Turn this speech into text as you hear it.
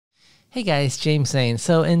Hey guys, James saying.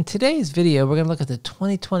 So in today's video, we're going to look at the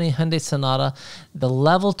 2020 Hyundai Sonata, the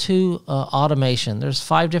level 2 automation. There's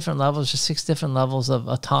 5 different levels, just 6 different levels of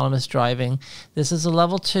autonomous driving. This is a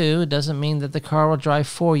level 2. It doesn't mean that the car will drive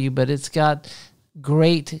for you, but it's got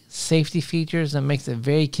great safety features that makes it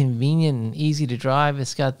very convenient and easy to drive.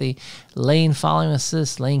 It's got the lane following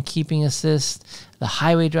assist, lane keeping assist, the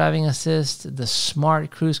highway driving assist, the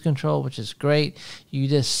smart cruise control, which is great. You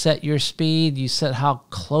just set your speed, you set how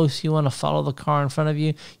close you want to follow the car in front of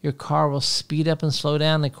you. Your car will speed up and slow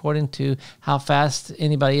down according to how fast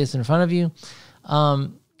anybody is in front of you.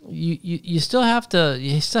 You still have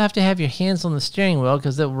to have your hands on the steering wheel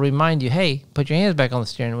because it will remind you, hey, put your hands back on the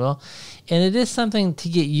steering wheel. And it is something to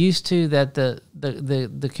get used to, that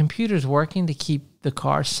the computer's working to keep the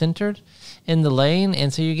car centered in the lane,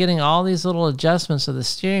 and so you're getting all these little adjustments of the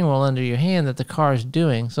steering wheel under your hand that the car is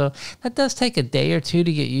doing. So that does take a day or two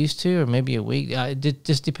to get used to, or maybe a week. It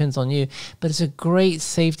just depends on you. But it's a great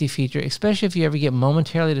safety feature, especially if you ever get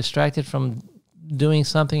momentarily distracted from doing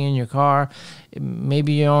something in your car.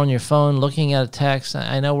 Maybe you're on your phone looking at a text.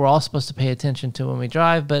 I know we're all supposed to pay attention to when we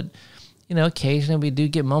drive, but you know, occasionally we do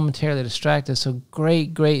get momentarily distracted. So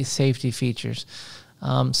great safety features.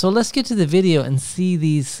 So let's get to the video and see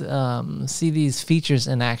these features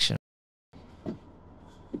in action.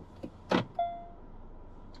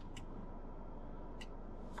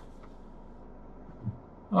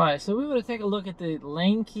 All right, so we want to take a look at the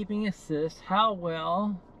lane keeping assist. How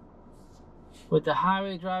well with the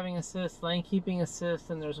highway driving assist, lane keeping assist,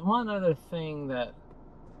 and there's one other thing that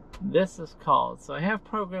this is called. So I have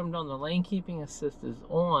programmed on the lane keeping assist is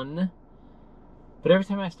on, but every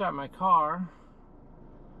time I start my car,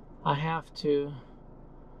 I have to,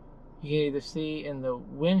 you can either see in the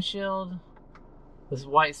windshield, this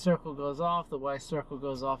white circle goes off, the white circle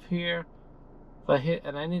goes off here. If I hit,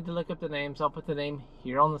 and I need to look up the names, I'll put the name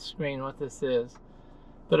here on the screen, what this is.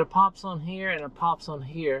 But it pops on here and it pops on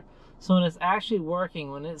here. So when it's actually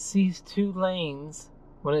working, when it sees 2 lanes,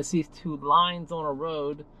 when it sees 2 lines on a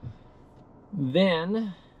road,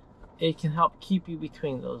 then it can help keep you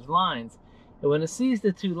between those lines. And when it sees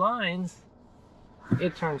the 2 lines,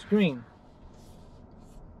 it turns green.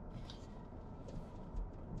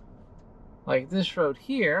 Like this road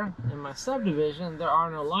here, in my subdivision, there are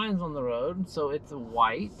no lines on the road, so it's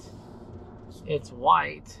white. It's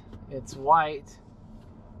white. It's white.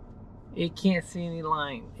 It can't see any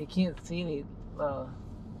line. It can't see any.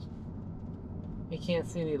 It can't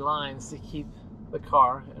see any lines to keep the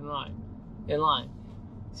car in line.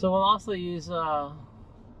 So we'll also use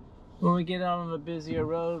when we get out on a busier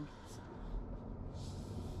road,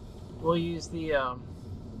 we'll use the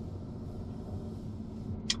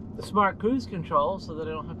smart cruise control so that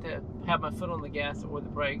I don't have to have my foot on the gas or the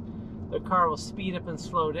brake. The car will speed up and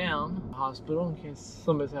slow down. Hospital, in case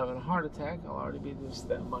somebody's having a heart attack, I'll already be just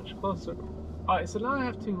that much closer. Alright, so now I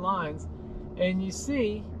have 2 lines, and you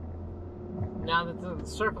see, now that the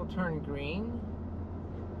circle turned green,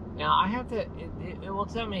 now I have to, it will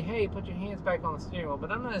tell me, hey, put your hands back on the steering wheel,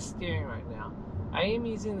 but I'm not steering right now. I am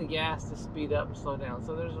using the gas to speed up and slow down.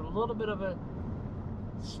 So there's a little bit of a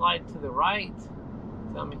slide to the right.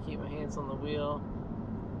 Tell me to keep my hands on the wheel.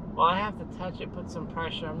 Well, I have to touch it, put some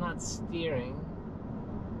pressure. I'm not steering.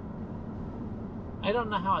 I don't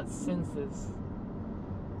know how it senses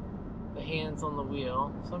the hands on the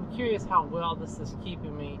wheel. So I'm curious how well this is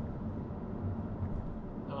keeping me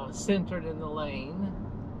centered in the lane.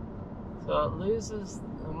 So it loses,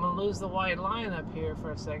 I'm going to lose the white line up here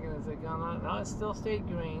for a second. Is it gonna? No, it still stayed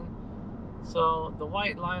green. So the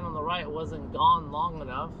white line on the right wasn't gone long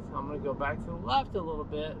enough. So I'm going to go back to the left a little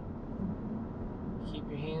bit. Keep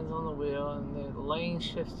your hands on the wheel, and the lane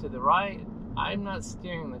shifts to the right. I'm not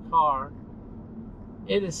steering the car.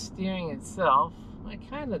 It is steering itself.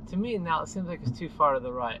 To me now it seems like it's too far to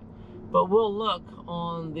the right. But we'll look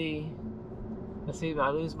on the, let's see if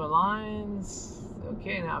I lose my lines.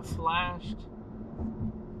 Okay, now it flashed.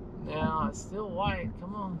 Now it's still white.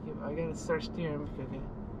 Come on, I gotta start steering because it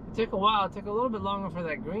took a while. It took a little bit longer for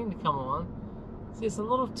that green to come on. See, it's a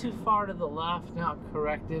little too far to the left. Now it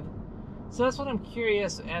corrected. So that's what I'm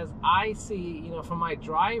curious, as I see, you know, from my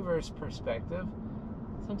driver's perspective.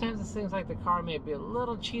 Sometimes it seems like the car may be a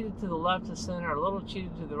little cheated to the left of center, a little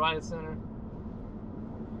cheated to the right of center.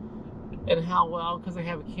 And how well, because I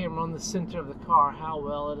have a camera on the center of the car, how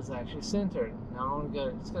well it is actually centered. Now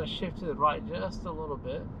it's going to shift to the right just a little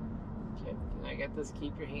bit. Okay, I got this,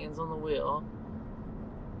 keep your hands on the wheel.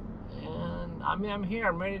 And I mean, I'm here,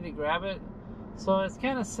 I'm ready to grab it. So it's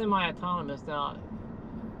kind of semi-autonomous. Now,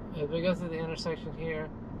 if we go through the intersection here,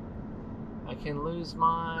 I can lose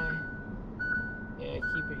my, yeah,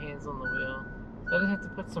 keep your hands on the wheel. I just have to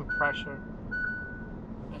put some pressure.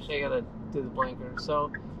 Actually, I gotta do the blinker.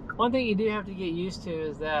 So, one thing you do have to get used to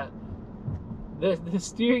is that the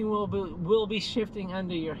steering wheel will be shifting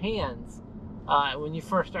under your hands when you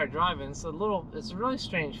first start driving. It's a really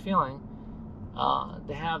strange feeling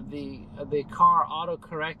to have the car auto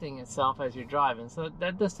correcting itself as you're driving. So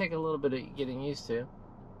that does take a little bit of getting used to.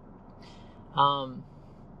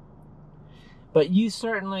 But you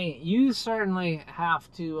certainly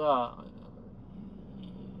have to.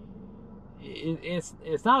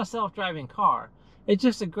 It's not a self-driving car. It's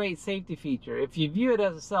just a great safety feature. If you view it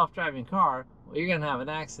as a self-driving car, well, you're gonna have an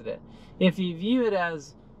accident. If you view it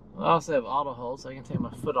as, I also have auto hold, so I can take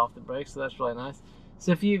my foot off the brake, so that's really nice.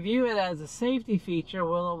 So if you view it as a safety feature,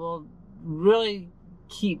 well, it will really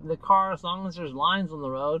keep the car, as long as there's lines on the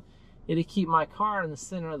road, it'll keep my car in the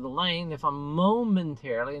center of the lane if I'm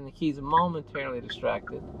momentarily, and the key's momentarily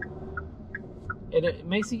distracted. It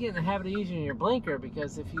makes you get in the habit of using your blinker,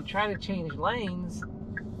 because if you try to change lanes,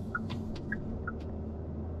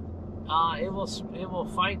 it will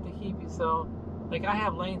fight to keep you. So, like, I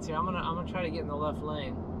have lanes here. I'm gonna try to get in the left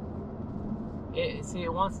lane.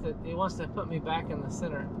 It wants to put me back in the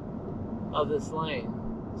center of this lane.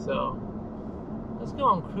 So let's go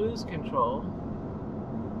on cruise control,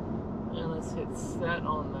 and let's hit set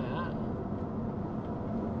on that.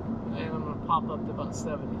 And I'm gonna pop up to about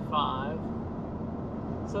 75.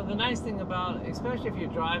 So the nice thing about, especially if you're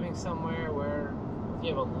driving somewhere where you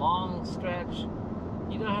have a long stretch,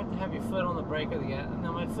 you don't have to have your foot on the brake or the gas.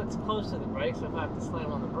 Now my foot's close to the brake, so if I have to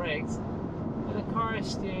slam on the brakes, and the car is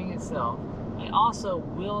steering itself. I also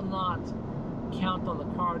will not count on the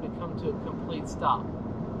car to come to a complete stop.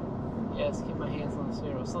 Yes, keep my hands on the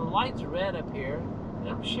steering wheel. So the light's red up here, and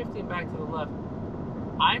I'm shifting back to the left.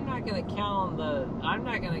 I'm not going to count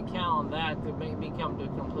on that to make me come to a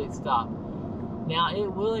complete stop. Now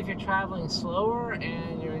it will if you're traveling slower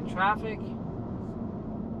and you're in traffic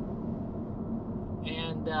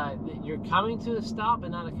and you're coming to a stop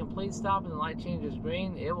and not a complete stop, and the light changes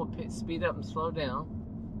green, it will speed up and slow down,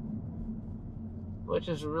 which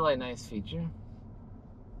is a really nice feature.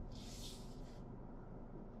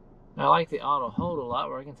 I like the auto hold a lot,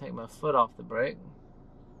 where I can take my foot off the brake.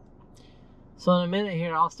 So in a minute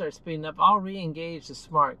here, I'll start speeding up. I'll re-engage the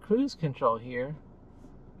smart cruise control here.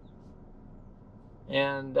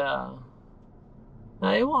 And now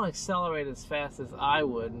it won't accelerate as fast as I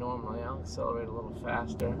would normally. I'll accelerate a little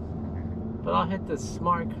faster. But I'll hit the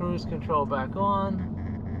smart cruise control back on.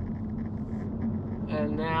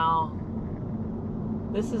 And now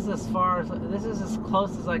this is as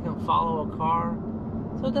close as I can follow a car.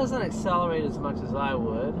 So it doesn't accelerate as much as I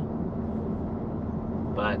would.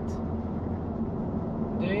 But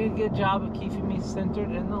doing a good job of keeping me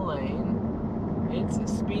centered in the lane. It's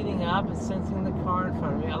speeding up and sensing the car in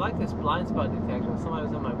front of me. I like this blind spot detection. Somebody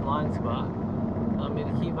was in my blind spot. I'm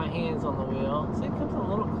going to keep my hands on the wheel. So it comes a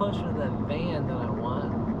little closer to that van that I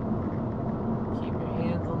want. Keep your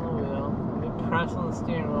hands on the wheel. Let me press on the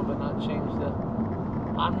steering wheel, but not change the...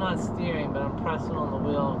 I'm not steering, but I'm pressing on the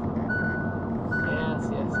wheel. Yes.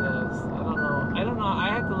 I don't know. I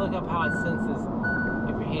have to look up how it senses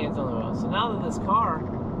if your hand's on the wheel. So now that this car,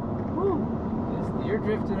 whoo, you're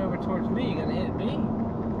drifting over towards me, you're gonna hit me.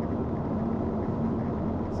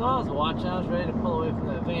 So I was watching, I was ready to pull away from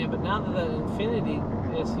that van, but now that the Infiniti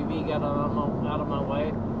SUV got out of my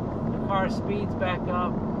way, the car speeds back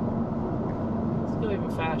up. Let's go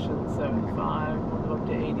even faster than 75. We'll go up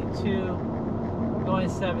to 82. Going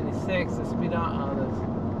 76. The speed on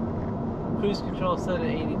the cruise control set at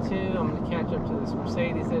 82. I'm going to catch up to this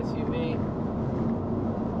Mercedes SUV.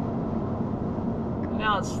 And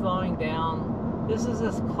now it's slowing down. This is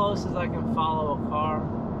as close as I can follow a car,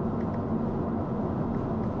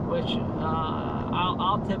 which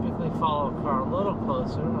I'll typically follow a car a little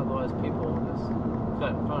closer, otherwise people will just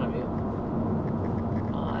cut in front of you.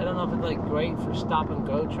 I don't know if it's like great for stop and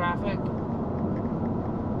go traffic.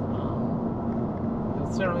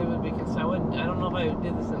 It certainly would be considered. I don't know if I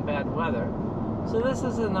did this in bad weather. So this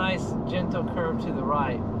is a nice gentle curve to the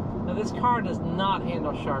right. Now this car does not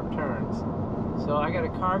handle sharp turns. So I got a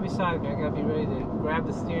car beside me, I gotta be ready to grab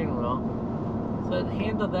the steering wheel. So it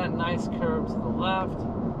handled that nice curve to the left,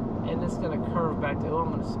 and it's gonna curve back to,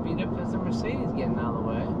 I'm gonna speed up because the Mercedes is getting out of the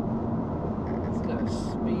way. It's gonna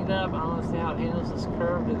speed up, I wanna see how it handles this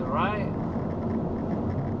curve to the right.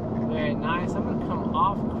 Very nice. I'm gonna come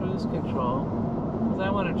off cruise control, because I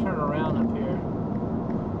wanna turn around up here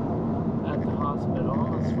at the hospital.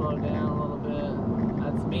 I'm gonna slow down a little bit.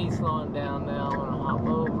 That's me slowing down now. I'm gonna hop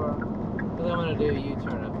over. I'm going to do a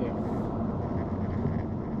U-turn up here.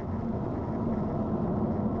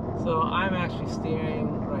 So I'm actually steering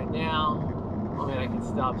right now. I mean, I can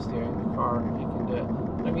stop steering the car. You can do it.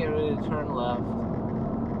 I'm getting ready to turn left.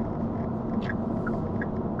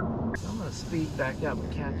 I'm going to speed back up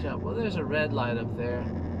and catch up. Well, there's a red light up there.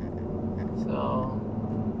 So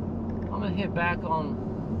I'm going to hit back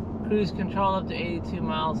on cruise control up to 82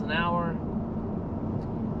 miles an hour.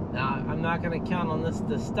 Now, I'm not going to count on this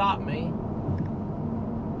to stop me.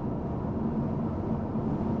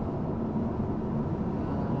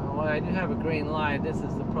 Well, I do have a green light. This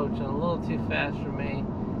is approaching a little too fast for me,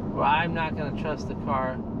 where I'm not going to trust the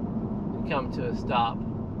car to come to a stop.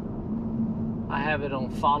 I have it on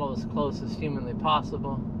follow as close as humanly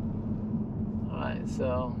possible. Alright,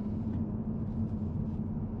 so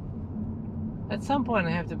at some point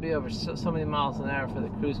I have to be over so many miles an hour for the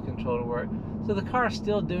cruise control to work. So the car is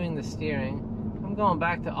still doing the steering. I'm going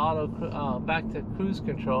back to back to cruise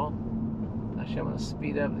control. Actually, I'm going to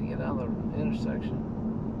speed up to get out of the intersection.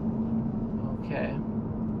 Okay.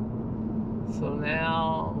 So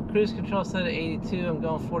now cruise control set at 82. I'm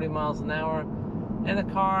going 40 miles an hour. And the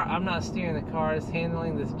car, I'm not steering the car, it's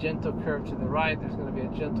handling this gentle curve to the right. There's going to be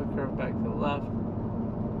a gentle curve back to the left.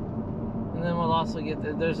 And then we'll also get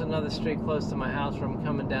there's another street close to my house where I'm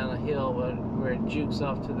coming down a hill where it jukes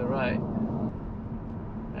off to the right.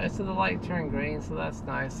 Alright, so the light turned green, so that's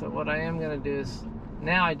nice. So what I am going to do is,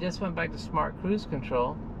 now I just went back to smart cruise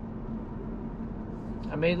control.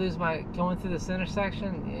 I may lose my, going through this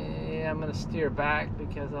intersection, yeah, I'm going to steer back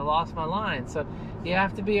because I lost my line. So you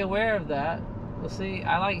have to be aware of that. Well, see,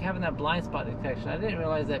 I like having that blind spot detection. I didn't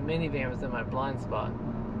realize that minivan was in my blind spot.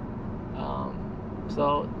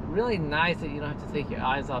 So really nice that you don't have to take your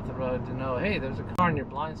eyes off the road to know, hey, there's a car in your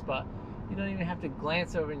blind spot. You don't even have to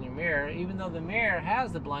glance over in your mirror. Even though the mirror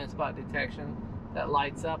has the blind spot detection that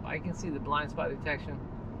lights up, I can see the blind spot detection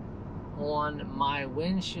on my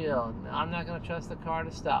windshield. Now, I'm not going to trust the car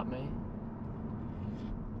to stop me.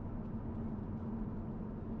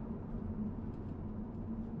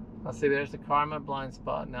 I'll see there's the car in my blind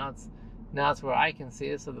spot. Now it's where I can see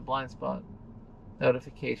it, so the blind spot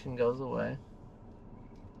notification goes away.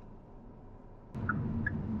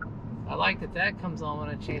 I like that comes on when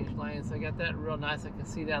I change lanes. I got that real nice. I can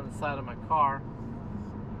see down the side of my car.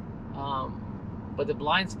 But the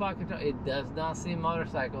blind spot control, it does not see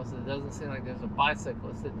motorcycles. It doesn't seem like there's a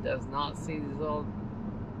bicyclist. It does not see these little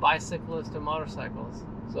bicyclists or motorcycles.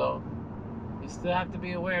 So you still have to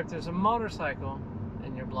be aware if there's a motorcycle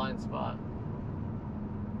in your blind spot.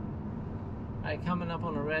 Alright, coming up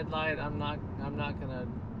on a red light, I'm not gonna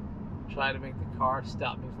try to make the car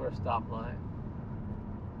stop me for a stoplight.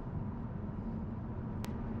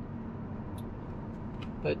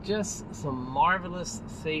 But just some marvelous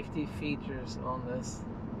safety features on this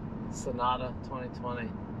Sonata 2020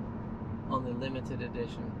 on the limited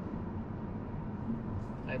edition.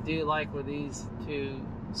 I do like where these two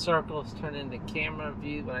circles turn into camera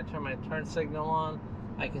view. When I turn my turn signal on,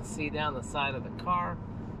 I can see down the side of the car.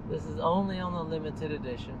 This is only on the limited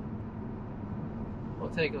edition.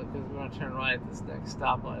 We'll take a look because we're going to turn right at this next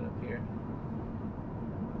stoplight up here.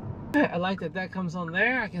 I like that comes on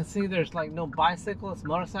there. I can see there's like no bicyclists,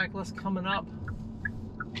 motorcyclists coming up.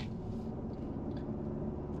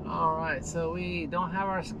 Alright, so we don't have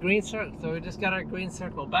our green circle, so we just got our green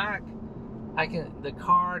circle back. The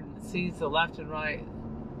car sees the left and right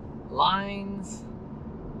lines.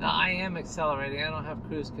 Now I am accelerating. I don't have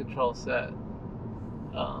cruise control set.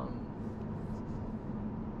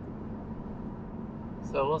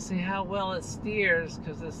 So we'll see how well it steers,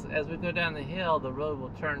 because as we go down the hill, the road will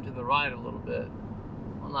turn to the right a little bit.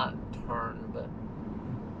 Well, not turn, but...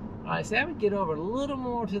 Alright, so I would get over a little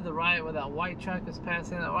more to the right where that white truck was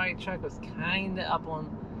passing. That white truck was kind of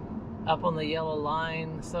up on the yellow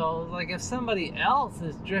line. So, like, if somebody else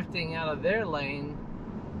is drifting out of their lane,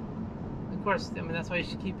 of course, I mean, that's why you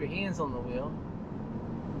should keep your hands on the wheel.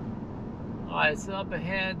 Alright, so up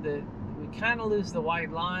ahead, we kind of lose the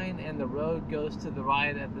white line and the road goes to the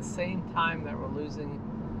right at the same time that we're losing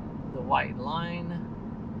the white line.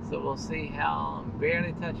 So we'll see how I'm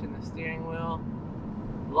barely touching the steering wheel.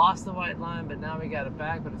 Lost the white line, but now we got it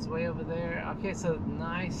back, but it's way over there. Okay, so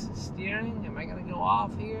nice steering. Am I going to go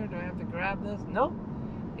off here? Do I have to grab this? Nope.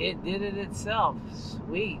 It did it itself.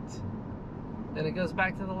 Sweet. Then it goes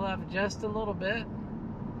back to the left just a little bit.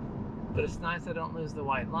 But it's nice I don't lose the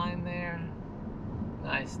white line there.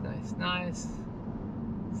 Nice, nice, nice.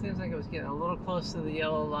 Seems like it was getting a little close to the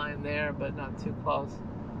yellow line there, but not too close.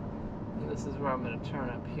 And this is where I'm going to turn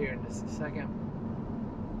up here in just a second.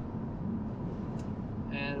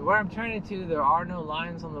 And where I'm turning to, there are no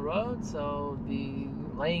lines on the road, so the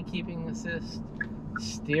lane keeping assist,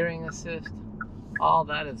 steering assist, all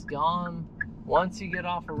that is gone. Once you get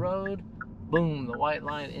off a road, boom, the white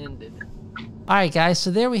line ended. All right, guys,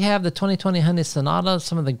 so there we have the 2020 Hyundai Sonata,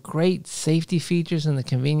 some of the great safety features and the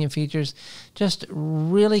convenient features. Just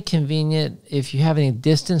really convenient if you have any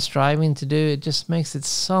distance driving to do. It just makes it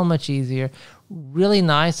so much easier. Really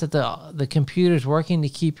nice that the computer's working to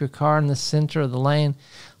keep your car in the center of the lane.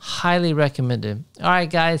 Highly recommended. All right,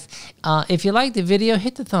 guys, if you liked the video,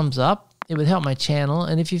 hit the thumbs up. It would help my channel.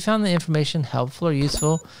 And if you found the information helpful or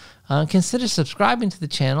useful, consider subscribing to the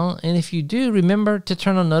channel. And if you do, remember to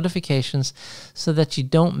turn on notifications so that you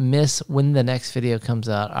don't miss when the next video comes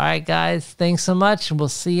out. All right, guys, thanks so much, and we'll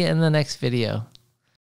see you in the next video.